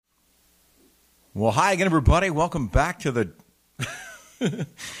Well, hi again, everybody. Welcome back to the... That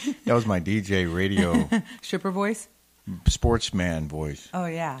was my DJ radio... Stripper voice? Sportsman voice. Oh,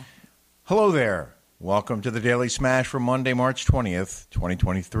 yeah. Hello there. Welcome to the Daily Smash for Monday, March 20th,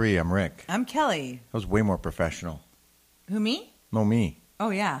 2023. I'm Rick. I'm Kelly. That was way more professional. Who, me? No, me. Oh,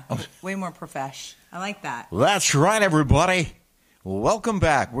 yeah. Way more profesh. I like that. That's right, everybody. Welcome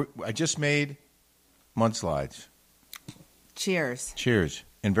back. I just made mudslides. Cheers. Cheers.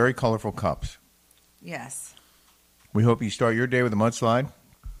 In very colorful cups. Yes. We hope you start your day with a mudslide.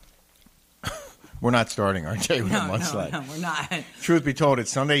 We're not starting our day with a mudslide. No, we're not. Truth be told,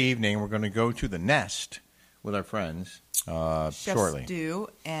 it's Sunday evening. We're going to go to the Nest with our friends shortly. Stu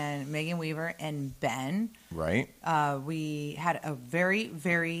and Megan Weaver and Ben. Right. We had a very,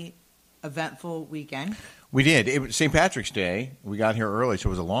 very eventful weekend. We did. It was St. Patrick's Day. We got here early, so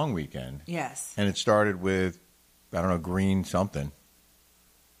it was a long weekend. Yes. And it started with, I don't know, green something.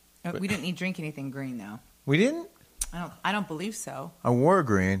 We didn't drink anything green, though. We didn't? I don't believe so. I wore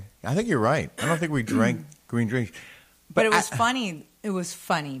green. I think you're right. I don't think we drank green drinks. But it was funny. It was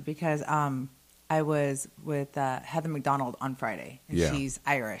funny because I was with Heather McDonald on Friday. And she's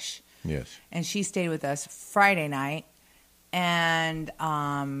Irish. Yes. And she stayed with us Friday night. And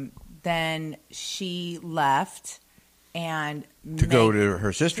then she left and to go to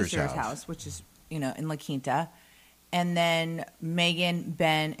her sister's house, which is, in La Quinta. And then Megan,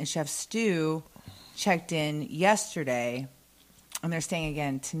 Ben, and Chef Stu checked in yesterday, and they're staying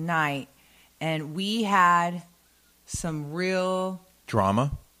again tonight. And we had some real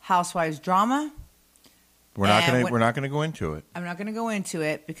drama, housewives drama. We're not going to go into it. I'm not going to go into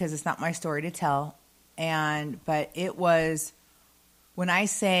it because it's not my story to tell. But it was, when I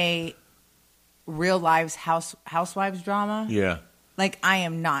say real lives housewives drama. Yeah. Like, I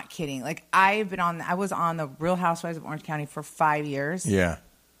am not kidding. Like, I was on the Real Housewives of Orange County for 5 years. Yeah.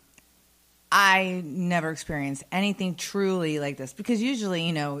 I never experienced anything truly like this because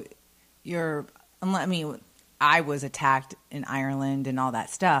usually, I was attacked in Ireland and all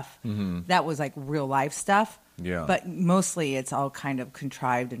that stuff. Mm-hmm. That was like real life stuff. Yeah. But mostly it's all kind of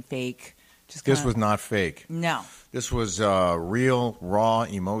contrived and fake. This was not fake. No. This was real, raw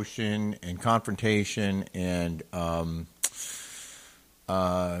emotion and confrontation, and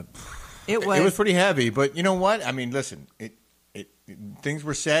it was pretty heavy. But you know what? I mean, listen, things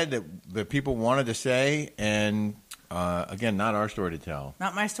were said that people wanted to say, and again, not our story to tell.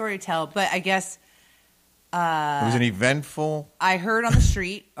 Not my story to tell, but I guess it was an eventful. I heard on the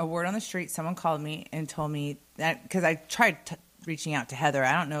street, a word on the street. Someone called me and told me that because I tried reaching out to Heather.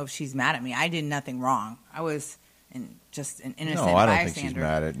 I don't know if she's mad at me. I did nothing wrong. I was just an innocent bystander. No, I don't think she's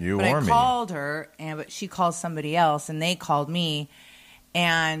mad at you or me. I called her, but she called somebody else, and they called me,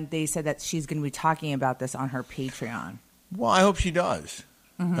 and they said that she's going to be talking about this on her Patreon. Well, I hope she does,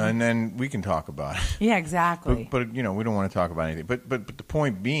 and then we can talk about it. Yeah, exactly. But we don't want to talk about anything. But the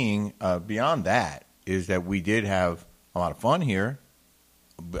point being, beyond that, is that we did have a lot of fun here,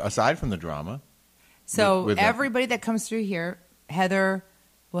 aside from the drama. So everybody that comes through here, Heather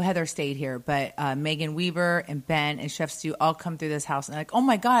stayed here, but Megan Weaver and Ben and Chef Stu all come through this house and they're like, oh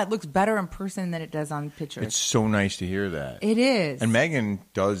my God, it looks better in person than it does on pictures. It's so nice to hear that. It is. And Megan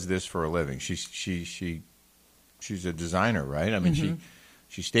does this for a living. She's a designer, right? I mean,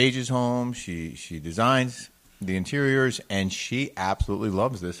 she stages homes, she designs the interiors, and she absolutely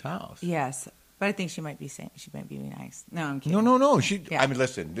loves this house. Yes. But I think she might be nice. No, I'm kidding. No. I mean,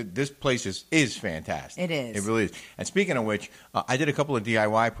 listen, this place is fantastic. It is. It really is. And speaking of which, I did a couple of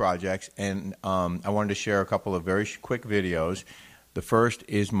DIY projects, and I wanted to share a couple of very quick videos. The first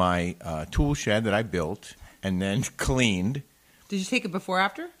is my tool shed that I built and then cleaned. Did you take it before or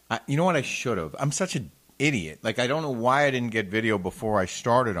after? You know what? I should have. I'm such an idiot. Like, I don't know why I didn't get video before I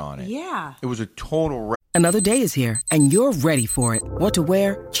started on it. Yeah. It was a total... Another day is here, and you're ready for it. What to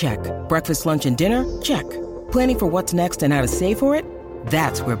wear? Check. Breakfast, lunch, and dinner? Check. Planning for what's next and how to save for it?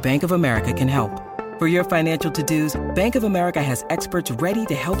 That's where Bank of America can help. For your financial to-dos, Bank of America has experts ready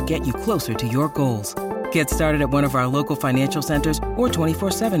to help get you closer to your goals. Get started at one of our local financial centers or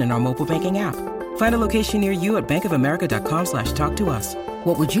 24/7 in our mobile banking app. Find a location near you at bankofamerica.com/talktous.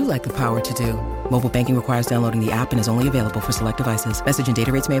 What would you like the power to do? Mobile banking requires downloading the app and is only available for select devices. Message and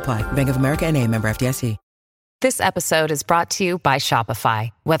data rates may apply. Bank of America N.A., member FDIC. This episode is brought to you by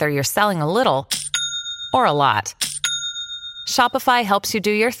Shopify. Whether you're selling a little or a lot, Shopify helps you do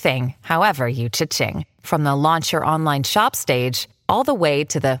your thing, however you cha-ching. From the launch your online shop stage, all the way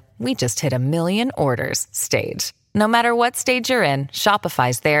to the we just hit 1 million orders stage. No matter what stage you're in,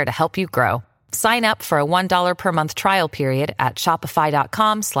 Shopify's there to help you grow. Sign up for a $1 per month trial period at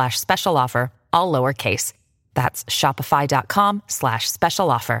shopify.com/special offer, all lowercase. That's shopify.com/special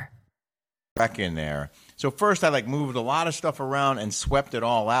offer. wreck in there. So first I moved a lot of stuff around and swept it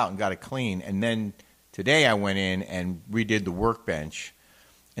all out and got it clean. And then today I went in and redid the workbench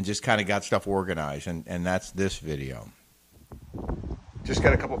and just kind of got stuff organized. And that's this video. Just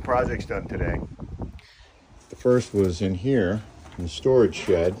got a couple projects done today. The first was in here in the storage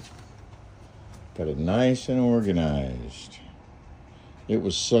shed. Got it nice and organized. It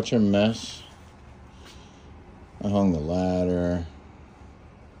was such a mess. I hung the ladder.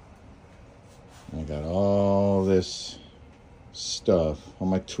 I got all this stuff, all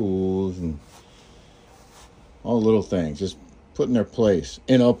my tools and all the little things, just put in their place,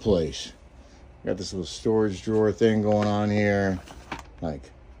 in a place. Got this little storage drawer thing going on here, with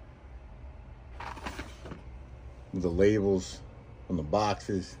the labels on the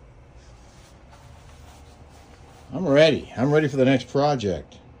boxes. I'm ready. I'm ready for the next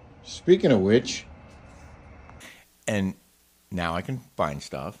project. Speaking of which, and now I can find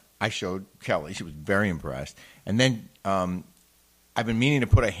stuff. I showed Kelly. She was very impressed. And then I've been meaning to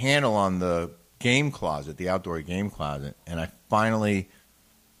put a handle on the game closet, the outdoor game closet, and I finally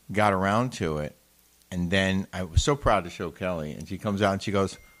got around to it. And then I was so proud to show Kelly, and she comes out and she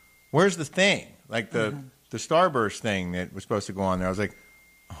goes, "Where's the thing? The Starburst thing that was supposed to go on there?" I was like,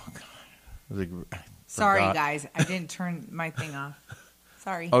 "Oh, God." I was like, sorry, guys. I didn't turn my thing off.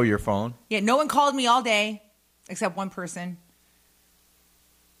 Sorry. Oh, your phone? Yeah, no one called me all day except one person.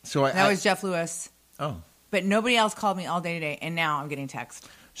 So that was Jeff Lewis. Oh. But nobody else called me all day today, and now I'm getting text.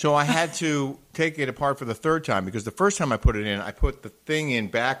 So I had to take it apart for the third time because the first time I put it in, I put the thing in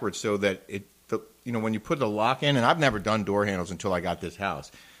backwards so that when you put the lock in, and I've never done door handles until I got this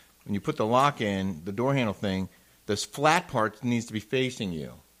house. When you put the lock in, the door handle thing, this flat part needs to be facing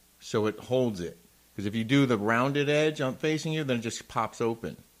you so it holds it. Because if you do the rounded edge on facing you, then it just pops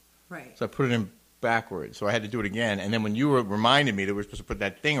open. Right. So I put it in backwards. So I had to do it again. And then when you reminded me that we were supposed to put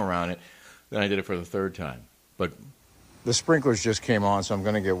that thing around it, then I did it for the third time. But the sprinklers just came on, so I'm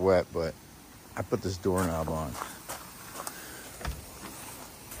going to get wet. But I put this doorknob on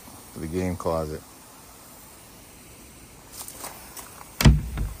for the game closet.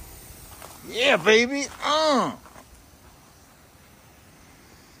 Yeah, baby.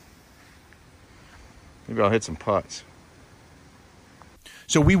 Maybe I'll hit some putts.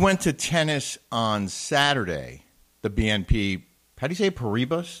 So we went to tennis on Saturday, the BNP. How do you say it?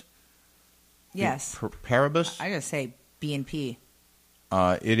 Paribas? Yes. Paribas? I just say BNP.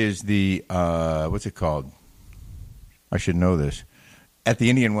 It is the, what's it called? I should know this. At the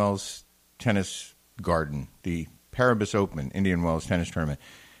Indian Wells Tennis Garden, the Paribas Open Indian Wells Tennis Tournament.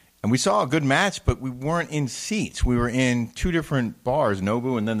 And we saw a good match, but we weren't in seats. We were in two different bars,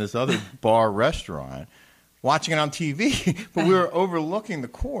 Nobu and then this other bar restaurant, watching it on TV. But we were overlooking the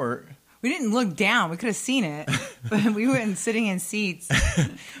court. We didn't look down. We could have seen it, but we weren't sitting in seats.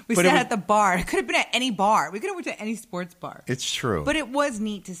 We sat at the bar. It could have been at any bar. We could have went to any sports bar. It's true. But it was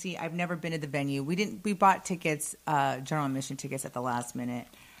neat to see. I've never been to the venue. We bought tickets, general admission tickets at the last minute.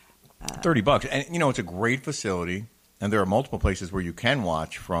 $30. And, it's a great facility. And there are multiple places where you can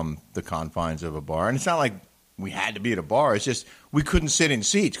watch from the confines of a bar. And it's not like we had to be at a bar. It's just we couldn't sit in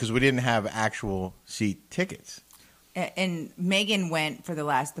seats because we didn't have actual seat tickets. And Megan went for the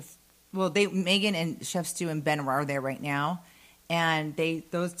last Megan and Chef Stu and Ben are there right now. And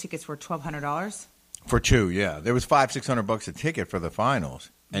those tickets were $1,200. For two, yeah. There was $500-$600 a ticket for the finals.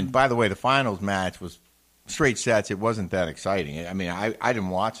 And by the way, the finals match was straight sets. It wasn't that exciting. I mean, I didn't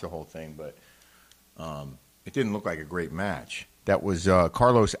watch the whole thing, but it didn't look like a great match. That was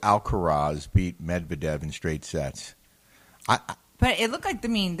Carlos Alcaraz beat Medvedev in straight sets. But it looked like,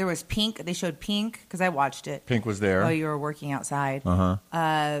 there was Pink. They showed Pink because I watched it. Pink was there. Oh, you were working outside.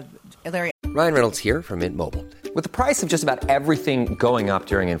 Larry. Ryan Reynolds here from Mint Mobile. With the price of just about everything going up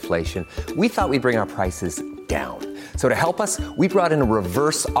during inflation, we thought we'd bring our prices down. So to help us, we brought in a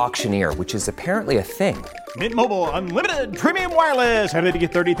reverse auctioneer, which is apparently a thing. Mint Mobile Unlimited Premium Wireless. How to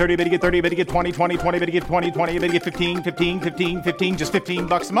get 30, 30, bit to get 30, bit to get 20, 20, 20, bit to get 20, 20, bit to get 15, 15, 15, 15, just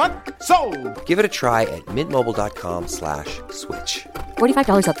 $15 a month? Sold! Give it a try at mintmobile.com/switch.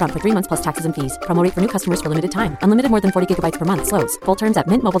 $45 up front for 3 months plus taxes and fees. Promo rate for new customers for limited time. Unlimited more than 40 gigabytes per month. Slows full terms at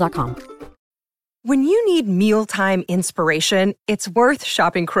mintmobile.com. When you need mealtime inspiration, it's worth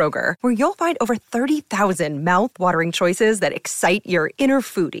shopping Kroger, where you'll find over 30,000 mouth-watering choices that excite your inner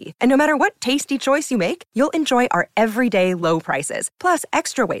foodie. And no matter what tasty choice you make, you'll enjoy our everyday low prices, plus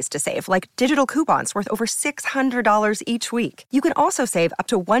extra ways to save, like digital coupons worth over $600 each week. You can also save up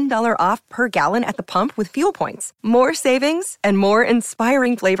to $1 off per gallon at the pump with fuel points. More savings and more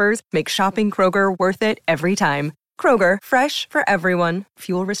inspiring flavors make shopping Kroger worth it every time. Kroger, fresh for everyone.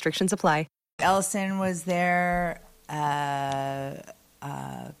 Fuel restrictions apply. Ellison was there.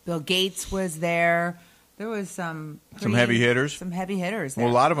 Bill Gates was there. There was some heavy hitters. Some heavy hitters there.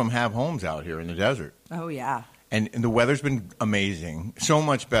 Well, a lot of them have homes out here in the desert. Oh, yeah. And the weather's been amazing. So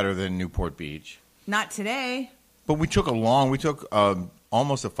much better than Newport Beach. Not today. But we took almost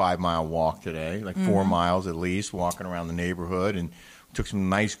a 5-mile walk today, like 4 miles at least, walking around the neighborhood, and took some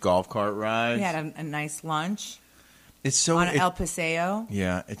nice golf cart rides. We had a nice lunch. It's so on El Paseo.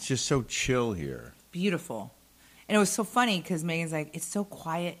 Yeah, it's just so chill here. Beautiful. And it was so funny because Megan's like, it's so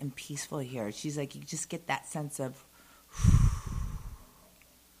quiet and peaceful here. She's like, you just get that sense of,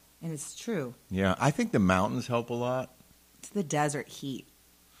 and it's true. Yeah, I think the mountains help a lot. It's the desert heat,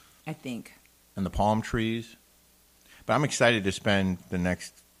 I think. And the palm trees. But I'm excited to spend the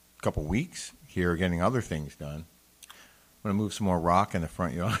next couple weeks here getting other things done. I'm going to move some more rock in the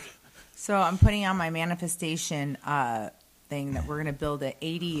front yard. So I'm putting on my manifestation thing that we're going to build an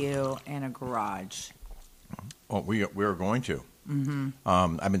ADU and a garage. Well, we are going to. Mm-hmm.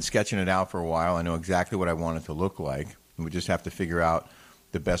 I've been sketching it out for a while. I know exactly what I want it to look like. And we just have to figure out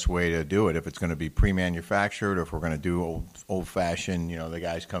the best way to do it. If it's going to be pre-manufactured or if we're going to do old-fashioned, the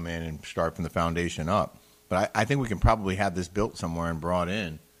guys come in and start from the foundation up. But I think we can probably have this built somewhere and brought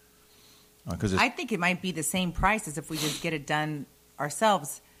in. I think it might be the same price as if we just get it done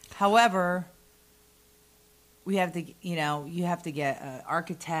ourselves. However, we have to, you have to get an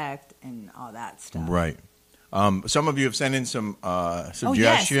architect and all that stuff. Right. Some of you have sent in some suggestions. Oh,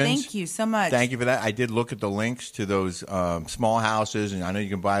 yes. Thank you so much. Thank you for that. I did look at the links to those small houses, and I know you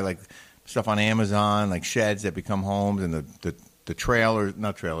can buy like stuff on Amazon, like sheds that become homes, and the trailers,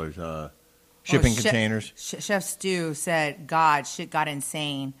 not trailers, shipping containers. Chef Stu said, God, shit got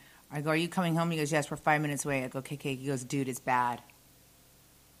insane. I go, are you coming home? He goes, yes, we're 5 minutes away. I go, okay. He goes, dude, it's bad.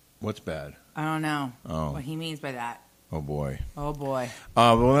 What's bad? I don't know what he means by that. Oh, boy. Oh, boy.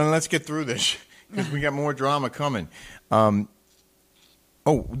 Well, then let's get through this because we got more drama coming. There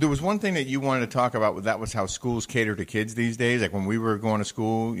was one thing that you wanted to talk about. That was how schools cater to kids these days. Like when we were going to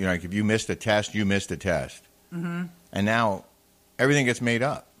school, like if you missed a test, you missed a test. Mm-hmm. And now everything gets made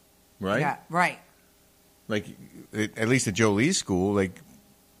up, right? Yeah, right. Like at least at Joe Lee's school, like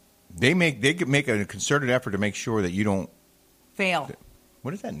they make a concerted effort to make sure that you don't fail.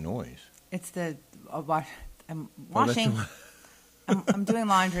 What is that noise? It's the I'm washing. I'm doing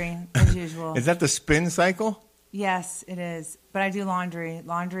laundry as usual. Is that the spin cycle? Yes, it is. But I do laundry.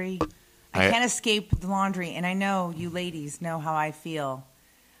 I can't escape the laundry, and I know you ladies know how I feel.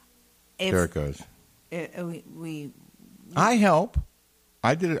 There it goes. I help.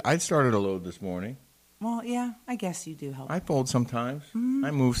 I did it. I started a load this morning. Well, yeah, I guess you do help. I fold sometimes. Mm-hmm.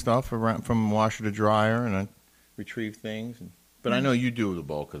 I move stuff around from washer to dryer, and I retrieve things. But I know you do the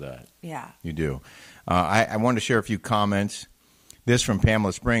bulk of that. Yeah. You do. I wanted to share a few comments. This from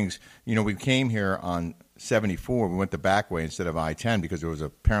Pamela Springs. We came here on 74. We went the back way instead of I-10 because there was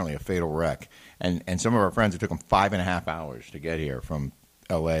apparently a fatal wreck. And some of our friends, it took them 5.5 hours to get here from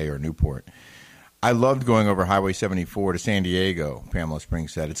L.A. or Newport. I loved going over Highway 74 to San Diego, Pamela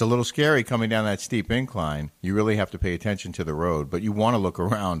Springs said. It's a little scary coming down that steep incline. You really have to pay attention to the road, but you want to look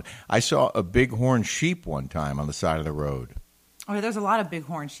around. I saw a bighorn sheep one time on the side of the road. Oh, there's a lot of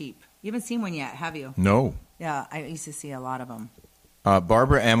bighorn sheep. You haven't seen one yet, have you? No. Yeah, I used to see a lot of them.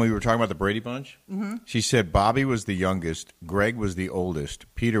 Barbara M., we were talking about the Brady Bunch. Mm-hmm. She said Bobby was the youngest, Greg was the oldest,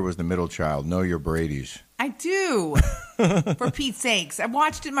 Peter was the middle child. Know your Bradys. I do. For Pete's sakes. I've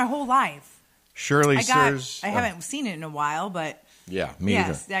watched it my whole life. Shirley says... I haven't seen it in a while, but... Yeah, me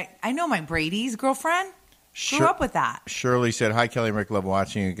either. Yes, I know my Bradys, girlfriend. Grew up with that. Shirley said, hi, Kelly and Rick. Love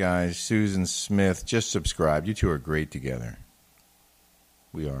watching you guys. Susan Smith, just subscribe. You two are great together.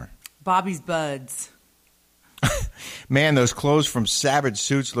 We are. Bobby's buds. Man, those clothes from Savage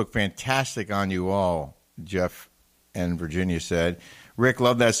Suits look fantastic on you all, Jeff and Virginia said. Rick,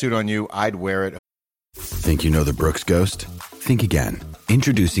 love that suit on you. I'd wear it. Think you know the Brooks Ghost? Think again.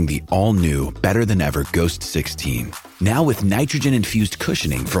 Introducing the all-new, better-than-ever Ghost 16. Now with nitrogen-infused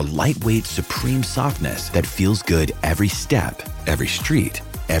cushioning for lightweight, supreme softness that feels good every step, every street,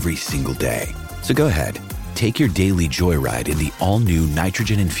 every single day. So go ahead. Take your daily joyride in the all-new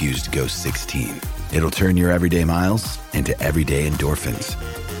nitrogen-infused Ghost 16. It'll turn your everyday miles into everyday endorphins.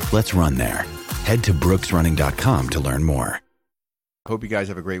 Let's run there. Head to brooksrunning.com to learn more. Hope you guys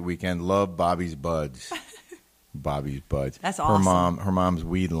have a great weekend. Love Bobby's Buds. Bobby's Buds. That's awesome. Her mom's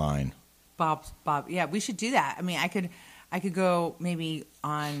weed line. Bob. Yeah, we should do that. I mean, I could go maybe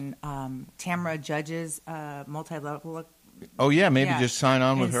on Tamara Judge's multi-level. Oh yeah, maybe just sign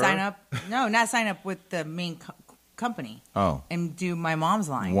on with her. Sign up. No, not sign up with the main company. Oh. And do my mom's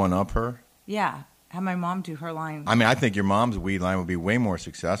line. One up her. Yeah, have my mom do her line. I mean, I think your mom's weed line would be way more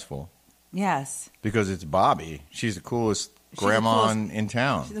successful. Yes. Because it's Bobby. She's the coolest grandma in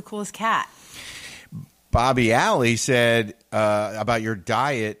town. She's the coolest cat. Bobby Alley said about your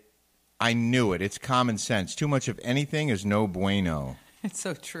diet, I knew it. It's common sense. Too much of anything is no bueno. It's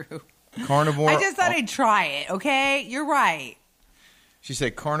so true. Carnivore. I just thought I'd try it, okay? You're right. She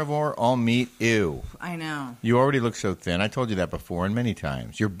said carnivore, all meat, ew. I know. You already look so thin. I told you that before and many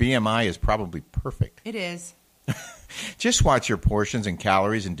times. Your BMI is probably perfect. It is. Just watch your portions and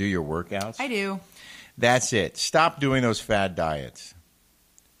calories and do your workouts. I do. That's it. Stop doing those fad diets.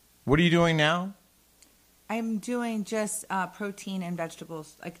 What are you doing now? I'm doing just protein and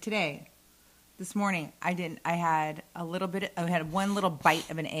vegetables. Like today, this morning, I had I had one little bite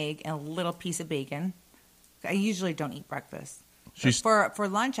of an egg and a little piece of bacon. I usually don't eat breakfast. For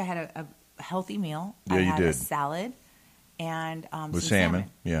lunch, I had a healthy meal. Yeah, I you had did. a salad and With some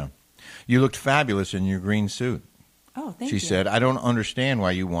salmon. Yeah. You looked fabulous in your green suit. Oh, thank you. She said, I don't understand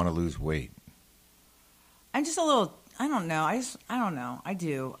why you want to lose weight. I'm just a little, I don't know. I don't know. I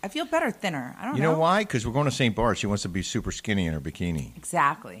do. I feel better thinner. I don't know. You know why? Because we're going to St. Bart. She wants to be super skinny in her bikini.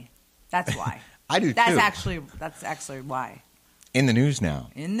 Exactly. That's why. I do, That's too. That's actually why. In the news now.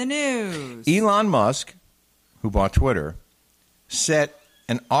 In the news. Elon Musk, who bought Twitter, set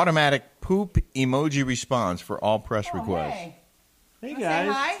an automatic poop emoji response for all press requests. Hey guys.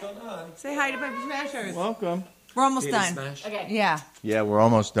 Say hi. Say hi to my smashers. Welcome. We're almost done. Okay. Yeah. Yeah, we're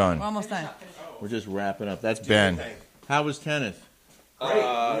almost done. We're almost done. We're just wrapping up. That's Ben. How was tennis?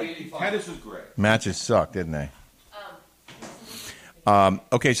 Tennis was great. Matches sucked, didn't they?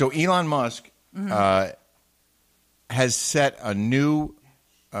 Okay, so Elon Musk has set a new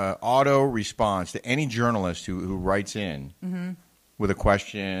auto response to any journalist who writes in with a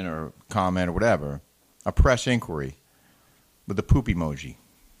question or comment or whatever, a press inquiry with the poop emoji.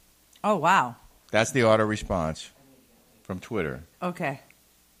 Oh, wow. That's the auto response from Twitter. Okay.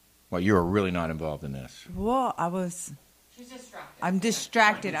 Well, you are really not involved in this. Well, She's distracted. I'm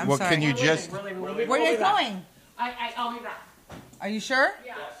distracted. I'm sorry. Can you just... Where are you going? I'll be back. Are you sure?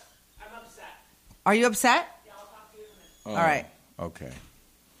 Yes. I'm upset. Are you upset? Yeah, I'll talk to you in a minute. All right. Okay.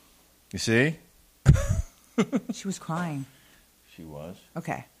 You see? She was crying. She was?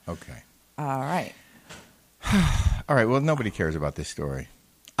 Okay. Okay. All right. All right. Well, nobody cares about this story.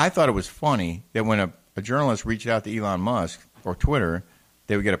 I thought it was funny that when a journalist reached out to Elon Musk or Twitter,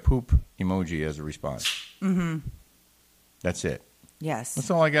 they would get a poop emoji as a response. Mm-hmm. That's it. Yes. That's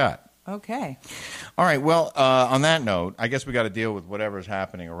all I got. Okay. All right. Well, on that note, I guess we got to deal with whatever's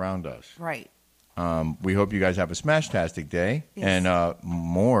happening around us. Right. We hope you guys have a smash-tastic day. Yes. And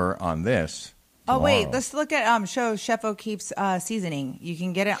more on this tomorrow. Oh, wait. Let's look at show Chef O'Keefe's seasoning. You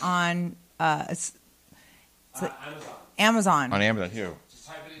can get it on Amazon. On Amazon, here. Just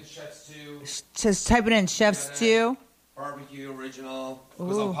type it in Chef Stew. Just type it in Chef Stew. Barbecue original.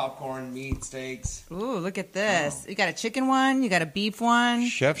 Goes on popcorn, meat, steaks. Ooh, look at this. You got a chicken one. You got a beef one.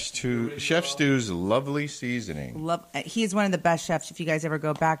 Chef Stew's lovely seasoning. He's one of the best chefs. If you guys ever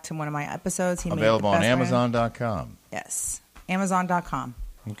go back to one of my episodes, he Available made the on best Amazon.com. Yes. Amazon.com.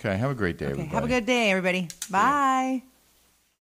 Okay. Have a great day, Okay. everybody. Have a good day, everybody. Bye.